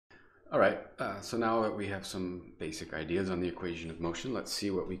All right, so now that we have some basic ideas on the equation of motion, let's see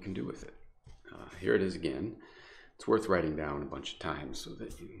what we can do with it. Here it is again. It's worth writing down a bunch of times so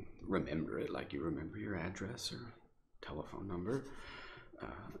that you remember it like you remember your address or telephone number.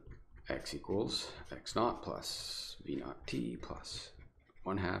 X equals x naught plus v naught t plus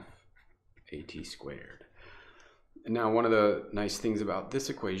 1/2 at squared. And now one of the nice things about this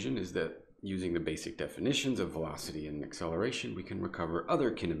equation is that using the basic definitions of velocity and acceleration, we can recover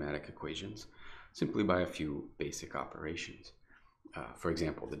other kinematic equations simply by a few basic operations. For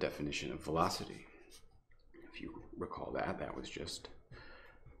example, the definition of velocity. If you recall that, that was just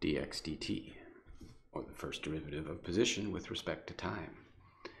dx dt, or the first derivative of position with respect to time.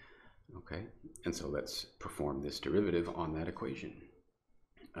 Okay, and so let's perform this derivative on that equation.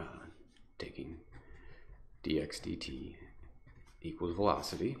 Taking dx dt equals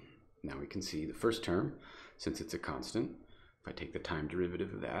velocity. Now we can see the first term, since it's a constant, if I take the time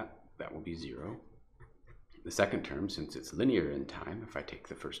derivative of that, that will be 0. The second term, since it's linear in time, if I take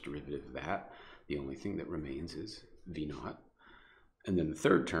the first derivative of that, the only thing that remains is v naught. And then the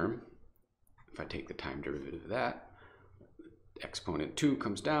third term, if I take the time derivative of that, exponent 2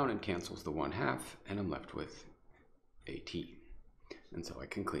 comes down and cancels the 1/2, and I'm left with at. And so I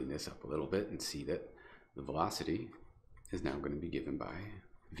can clean this up a little bit and see that the velocity is now going to be given by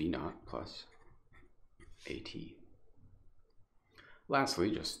v naught plus at.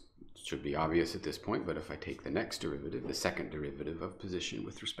 Lastly, just should be obvious at this point, but if I take the next derivative, the second derivative of position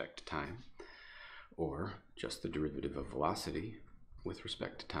with respect to time, or just the derivative of velocity with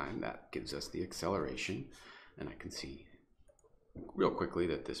respect to time, that gives us the acceleration, and I can see real quickly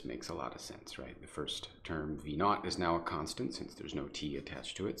that this makes a lot of sense, right? The first term, v naught, is now a constant since there's no t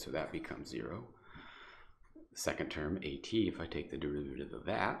attached to it, so that becomes 0. The second term, at, if I take the derivative of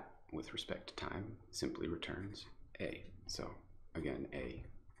that with respect to time, simply returns a. So again, a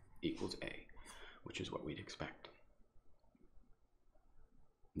equals a, which is what we'd expect.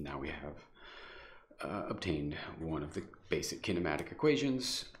 Now we have obtained one of the basic kinematic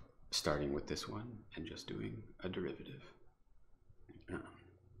equations, starting with this one and just doing a derivative.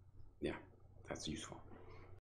 Yeah, that's useful.